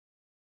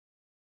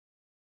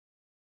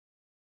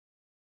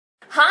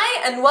Hi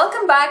and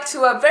welcome back to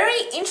a very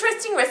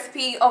interesting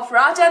recipe of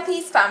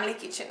Rajathi's family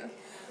kitchen.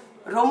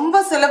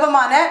 ரொம்ப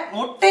சுலபமான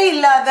முட்டை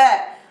இல்லாத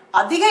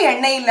அதிக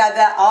எண்ணெய் இல்லாத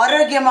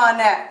ஆரோக்கியமான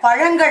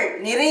பழங்கள்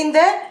நிறைந்த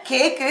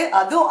கேக்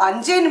அதுவும்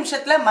 5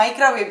 நிமிஷத்துல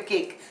மைக்ரோவேவ்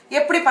கேக்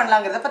எப்படி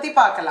பண்ணலாம்ங்கறத பத்தி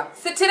பார்க்கலாம்.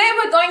 So today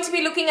we're going to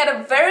be looking at a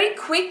very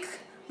quick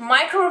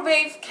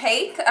microwave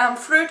cake,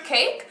 fruit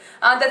cake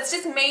that's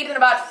just made in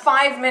about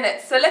 5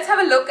 minutes. So let's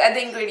have a look at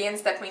the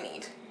ingredients that we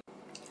need.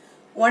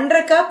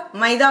 1/2 cup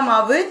மைதா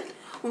மாவு,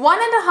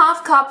 1.5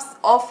 cups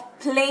of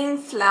plain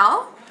flour,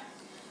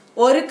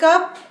 1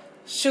 cup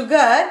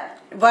sugar.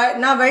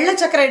 நான் வெள்ளை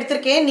சக்கரை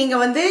எடுத்துர்க்கேன், நீங்க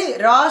வந்து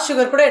raw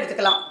sugar கூட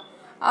எடுத்துக்கலாம்.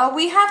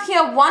 We have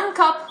here 1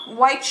 cup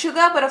white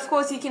sugar, but of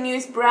course you can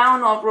use brown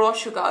or raw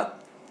sugar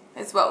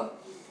as well.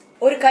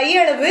 ஒரு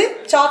கையளவு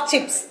choc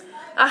chips,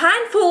 a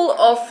handful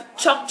of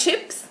choc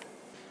chips,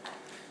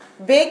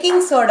 baking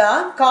soda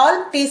 1/4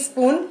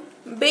 teaspoon,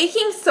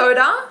 baking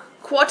soda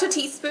 1/4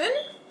 teaspoon,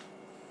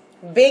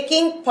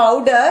 baking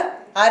powder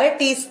 1/2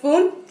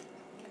 teaspoon,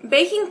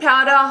 baking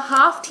powder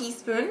 1/2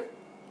 teaspoon,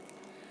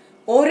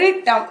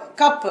 1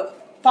 cup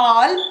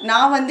பால்.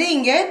 நான் வந்து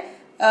இங்க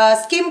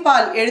skim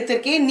பால்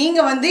எடுத்துர்க்கேன், நீங்க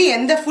வந்து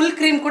எந்த full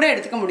cream கூட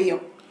எடுத்துக்க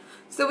முடியும்.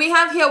 So we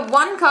have here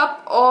 1 cup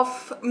of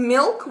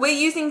milk. We're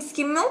using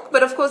skim milk,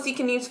 but of course you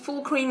can use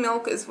full cream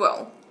milk as well.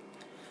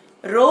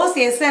 Rose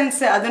essence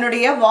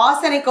அதனுடைய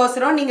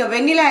வாசனைக்கோசரம் நீங்க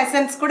vanilla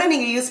essence கூட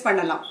நீங்க யூஸ்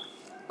பண்ணலாம்.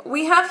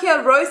 We have here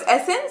rose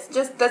essence,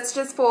 that's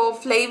just for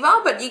flavor,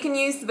 but you can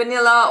use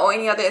vanilla or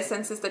any other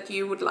essences that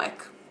you would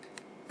like.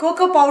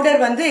 Cocoa powder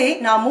வந்து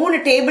நான் 3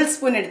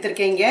 tablespoon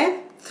எடுத்துர்க்கேங்க.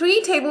 3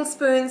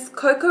 tablespoons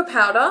cocoa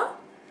powder.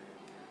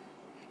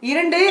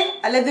 2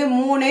 அல்லது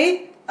 3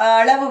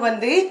 அளவு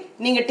வந்து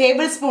நீங்க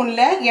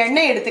டேபிள்ஸ்பூன்ல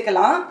எண்ணெய்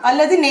எடுத்துக்கலாம்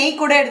அல்லது நெய்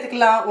கூட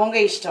எடுத்துக்கலாம், உங்க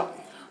இஷ்டம்.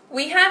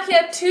 We have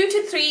here 2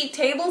 to 3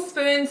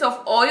 tablespoons of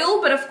oil,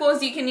 but of course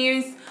you can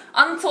use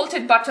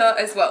unsalted butter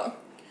as well.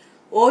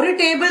 1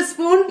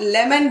 tablespoon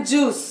lemon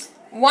juice,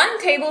 1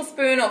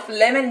 tablespoon of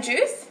lemon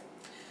juice.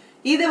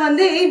 இது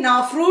வந்து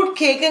நான் ஃப்ரூட்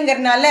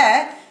கேக்குங்கறனால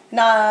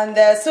நான்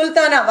அந்த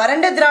சுல்தானா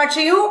வறண்ட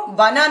திராட்சையும்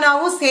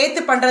பனானாவும்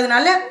சேர்த்து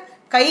பண்றதுனால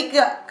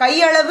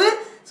கையளவு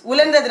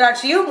உலர்ந்த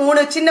திராட்சையும்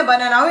 3 சின்ன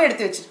பனானாவும்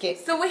எடுத்து வச்சிருக்கேன்.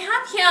 So we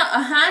have here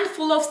a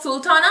handful of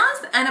sultanas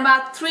and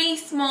about 3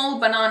 small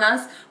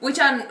bananas which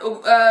are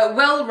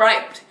well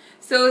ripe.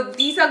 So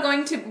these are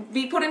going to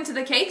be put into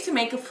the cake to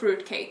make a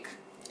fruit cake.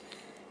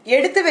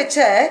 எடுத்து வச்ச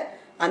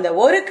அந்த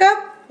 1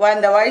 cup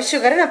அந்த white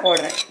sugar நான்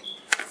போடுறேன்.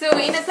 So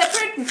in a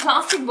separate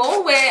plastic bowl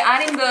we're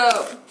adding the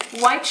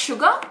white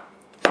sugar.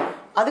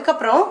 அதுக்கு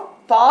அப்புறம்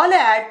பால்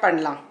add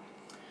பண்ணலாம்.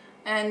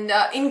 And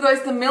in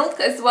goes the milk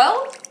as well.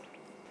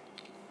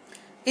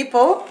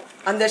 இப்போ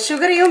அந்த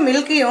சுகரையும்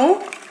மில்கையும்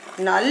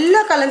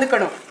நல்லா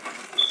கலந்துக்கணும்.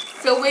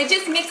 So we're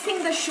just mixing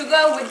the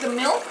sugar with the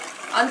milk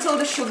until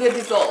the sugar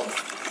dissolves.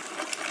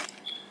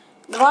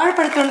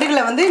 வாழைப்பழ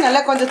துண்டுகளை வந்து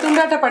நல்லா கொஞ்சம்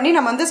துண்டாட்ட பண்ணி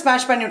நம்ம வந்து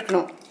ஸ்மாஷ் பண்ணி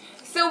விடணும்.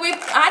 So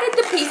we've added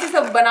the pieces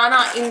of banana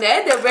in there.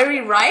 They're very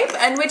ripe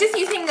and we're just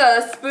using a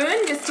spoon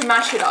just to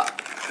mash it up.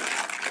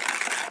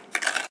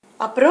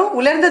 அப்புறம்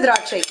உலர்ந்த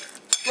திராட்சை.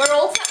 We're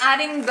also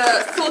adding the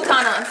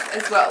sultanas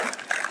as well.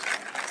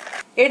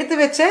 எடுத்து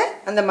வச்ச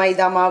அந்த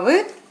மைதா மாவு.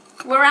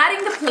 We're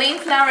adding the plain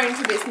flour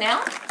into this now.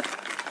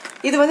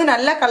 இது வந்து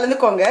நல்லா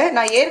கலந்துக்கோங்க.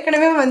 நான்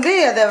ஏற்கனவே வந்து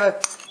அத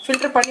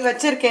ஃபில்டர் பண்ணி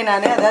வச்சிருக்கேன்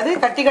நான். அதாவது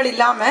கட்டிகள்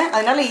இல்லாம,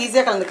 அதனால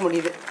ஈஸியா கலந்துக்க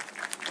முடியுது.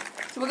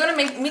 So we're going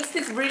to mix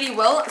this really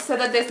well so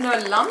that there's no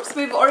lumps.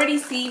 We've already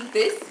sieved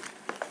this.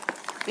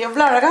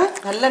 எவ்வளவு அழகா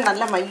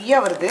நல்ல மையா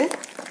வருது.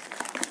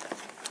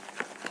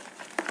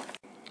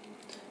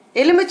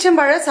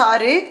 எலுமிச்சம்பழ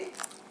சாறு.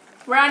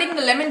 We're adding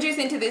the lemon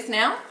juice into this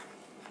now.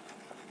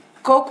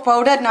 Coke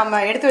powder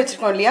நாம எடுத்து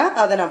வச்சிருக்கோம் இல்லையா,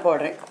 அத நான்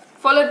போடுறேன்.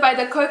 Followed by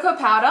the cocoa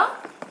powder.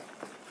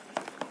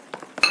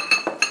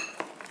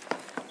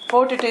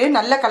 போட்டுட்டு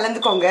நல்லா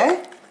கலந்துக்கோங்க.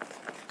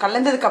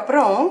 கலந்ததுக்கு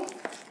அப்புறம்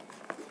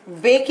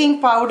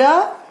baking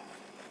powder.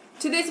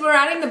 To this we're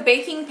adding the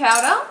baking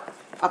powder.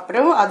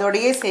 அப்புறம்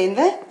அதோடயே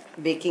சேர்ந்து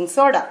baking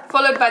soda.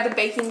 Followed by the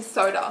baking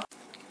soda.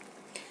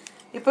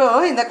 இப்போ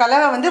இந்த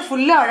கலவை வந்து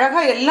ஃபுல்லா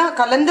அழகா எல்லாம்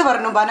கலந்து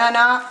வரணும்.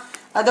 பனானா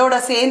அதோட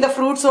சேர்ந்த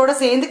ஃப்ரூட்ஸோட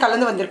சேர்ந்து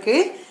கலந்து வந்திருக்கு.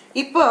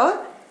 இப்போ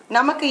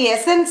நமக்கு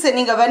எசன்ஸ்,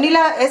 நீங்க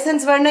வெனிலா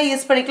எசன்ஸ் வேணா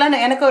யூஸ்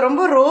பண்ணிக்கலாம். எனக்கு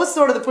ரொம்ப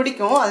ரோஸோடது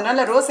பிடிக்கும்,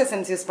 அதனால ரோஸ்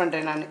எசன்ஸ் யூஸ்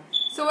பண்றேன் நான்.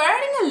 So we're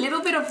adding a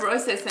little bit of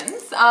rose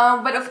essence,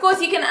 but of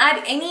course you can add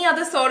any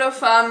other sort of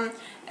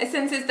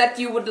essences that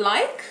you would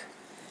like.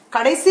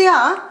 கடைசியா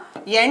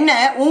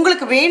எண்ணெய்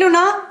உங்களுக்கு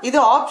வேணும்னா இது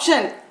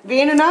ஆப்ஷன்,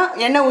 வேணும்னா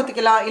எண்ணெய்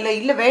ஊத்திக்கலாம்,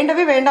 இல்ல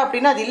வேண்டவே வேண்டாம்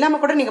அப்படின்னா அது இல்லாம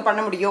கூட நீங்க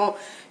பண்ண முடியும்.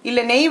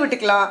 இல்ல நெய்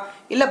விட்டுக்கலாம்,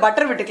 இல்ல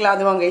பட்டர் விட்டுக்கலாம்,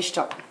 அது உங்க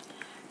இஷ்டம்.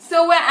 So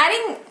we're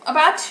adding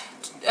about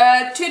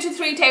 2 to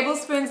 3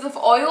 tablespoons of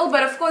oil,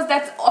 but of course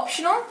that's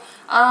optional.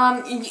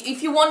 If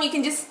you want, you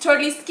can just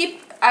totally skip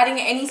adding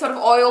any sort of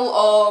oil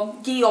or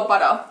ghee or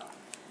butter.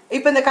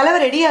 இப்போ இந்த கலவை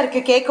ரெடியா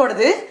இருக்கு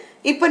கேக்கோடது.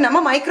 இப்போ நம்ம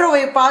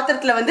மைக்ரோவேவ்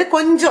பாத்திரத்துல வந்து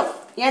கொஞ்சம்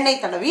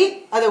எண்ணெய் தடவி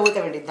அதை ஊத்த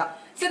வேண்டியதுதான்.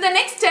 So the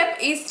next step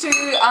is to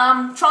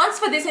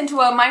transfer this into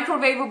a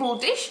microwavable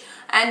dish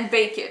and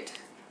bake it.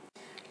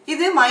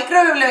 இது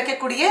மைக்ரோவேவ்ல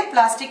வைக்கக்கூடிய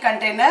பிளாஸ்டிக்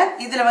கண்டெய்னர்.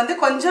 இதுல வந்து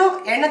கொஞ்சம்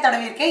எண்ணெய்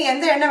தடவி இருக்கேன்.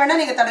 எந்த எண்ணெய் வேணா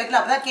நீங்க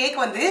தடவிக்கலாம். அப்பதான் கேக்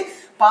வந்து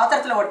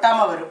பாத்திரத்துல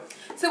ஒட்டாம வரும்.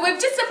 So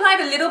we've just applied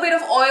a little bit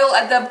of oil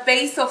at the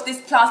base of this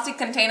plastic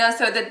container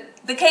so that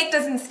the cake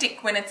doesn't stick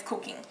when it's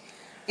cooking.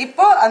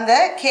 இப்போ அந்த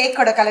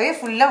கேக்கோட கலவையை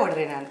ஃபுல்லா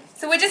விடுறேன் நான்.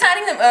 So we're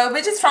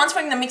just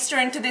transferring the mixture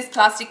into this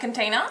plastic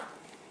container.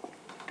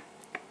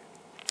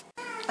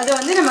 அது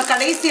வந்து நம்ம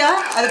கடைசியா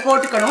அது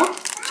போட்டுக்கணும்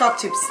choc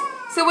chips.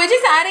 So we're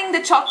just adding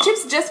the choc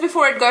chips just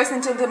before it goes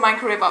into the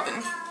microwave oven.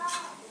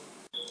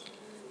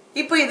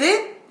 இப்போ இது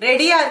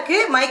ரெடியா இருக்கு.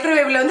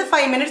 மைக்ரோவேவ்ல வந்து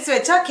 5 minutes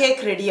வெச்சா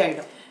கேக் ரெடி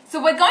ஆயிடும். So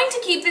we're going to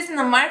keep this in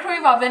the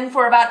microwave oven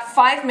for about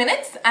 5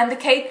 minutes and the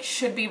cake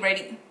should be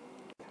ready.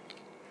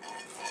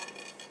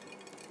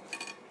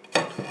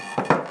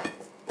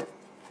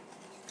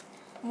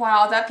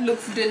 Wow, that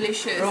looks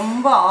delicious.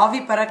 ரொம்ப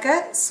ஆவி பறக்க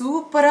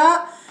சூப்பரா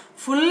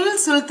full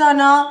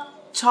sultana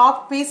choc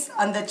piece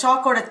அந்த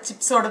chocoட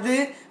chips ஓடது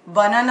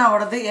banana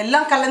ஓடது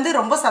எல்லாம் கலந்து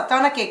ரொம்ப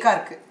சத்தான கேக்கா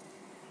இருக்கு.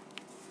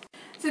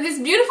 So this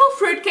beautiful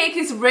fruit cake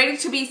is ready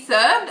to be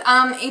served.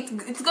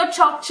 It's got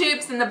choc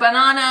chips and the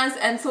bananas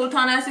and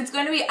sultanas. It's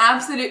going to be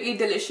absolutely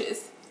delicious.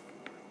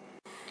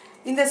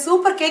 இந்த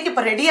super cake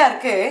இப்ப ரெடியா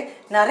இருக்கு.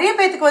 நிறைய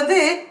பேருக்கு வந்து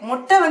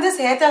முட்டை வந்து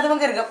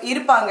சேர்த்தாதவங்க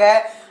இருப்பாங்க.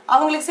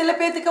 அவங்களுக்கு சில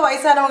பேருக்கு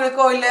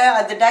வயசானவங்களுக்கோ இல்ல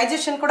அது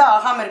டைஜஷன் கூட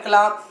ஆகாம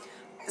இருக்கலாம்.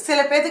 சில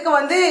பேருக்கு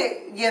வந்து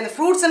இந்த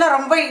ஃப்ரூட்ஸ் எல்லாம்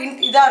ரொம்ப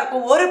இதா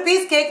இருக்கும். ஒரு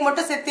பீஸ் கேக்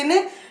மட்டும் செத்தின்னு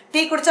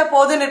டீ குடிச்சா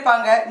போதும்னு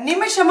இருப்பாங்க.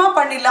 நிமிஷமா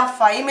பண்ணிடலாம்.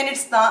 5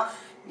 minutes தான்.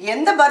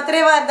 எந்த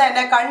பர்த்டேவா இருந்தா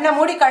என்ன கண்ணை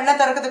மூடி கண்ணை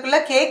திறக்கிறதுக்குள்ள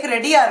கேக்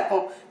ரெடியா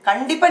இருக்கும்.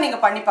 கண்டிப்பா நீங்க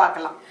பண்ணி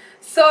பார்க்கலாம்.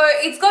 So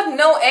it's got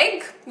no egg,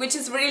 which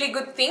is a really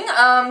good thing.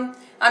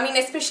 I mean,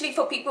 especially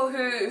for people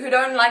who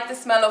don't like the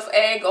smell of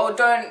egg or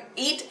don't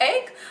eat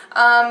egg.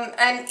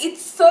 And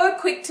it's so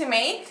quick to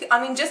make. I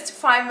mean, just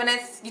 5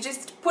 minutes. You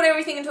just put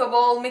everything into a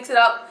bowl, mix it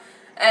up,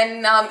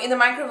 and in the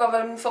microwave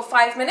oven for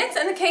 5 minutes,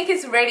 and the cake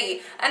is ready.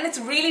 And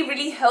it's really,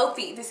 really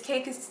healthy. This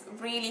cake is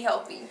really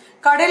healthy.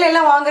 கடையில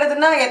எல்லாம்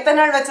வாங்குறதுன்னா எத்தனை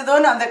நாள்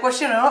வச்சதோன்னு அந்த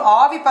question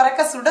ஆவி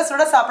பறக்க சுட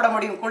சுட சாப்பிட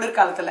முடியும்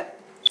குளிர்காலத்துல.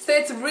 So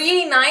it's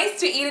really nice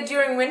to eat it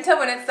during winter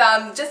when it's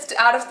just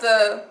out of the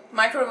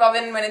microwave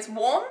oven when it's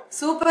warm.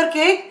 Super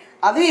cake.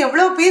 அது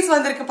எவ்வளவு பீஸ்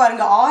வந்திருக்கு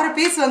பாருங்க. 6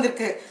 பீஸ்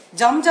வந்திருக்கு.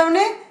 ஜம்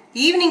ஜம்னு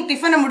ஈவினிங்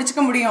டிஃபனை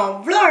முடிச்சுக்க முடியும்.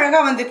 அவ்வளவு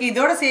அழகா வந்திருக்கு.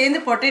 இதோட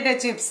சேர்ந்து potato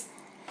chips.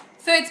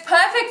 So it's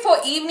perfect for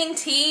evening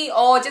tea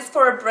or just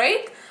for a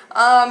break.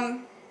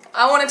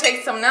 I want to take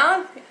some now.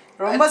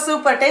 ரொம்ப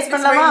சூப்பர். டேஸ்ட்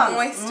பண்ணலாமா? Very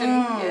moist and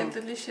yeah,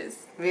 delicious.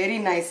 Very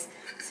nice.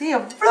 See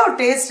எவ்வளவு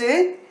taste.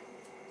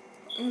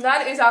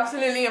 That is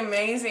absolutely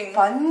amazing.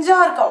 பஞ்சா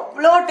இருக்கு.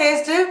 அவ்வளவு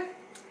taste.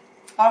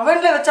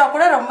 அவன்ல வச்சா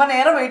கூட ரொம்ப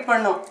நேரம் wait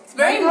பண்ணனும். It's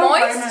very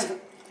moist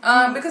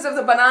because of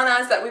the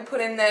bananas that we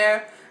put in there,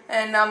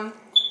 and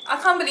I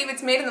can't believe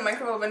it's made in the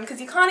microwave oven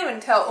because you can't even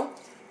tell.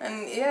 And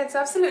yeah, it's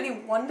absolutely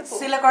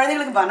wonderful. சில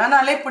குழந்தைகளுக்கு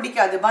பனானாலே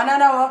பிடிக்காது.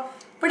 பனானாவோ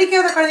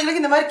பிடிக்காத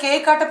குழந்தைகளுக்கு இந்த மாதிரி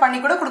cake ஆட்ட பண்ணி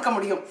கூட கொடுக்க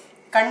முடியும்.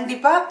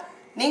 கண்டிப்பா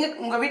நீங்க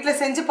உங்க வீட்ல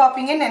செஞ்சு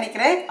பாப்பீங்கன்னு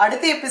நினைக்கிறேன்.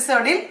 அடுத்த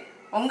எபிசோடில்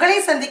உங்களை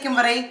சந்திக்கும்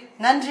வரை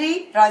நன்றி.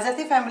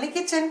 Rajathi family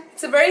kitchen.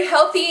 It's a very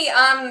healthy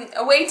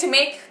way to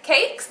make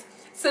cakes.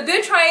 So do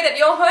try it at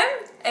your home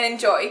and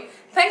enjoy.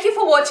 Thank you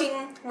for watching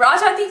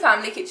Rajathi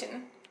Family Kitchen.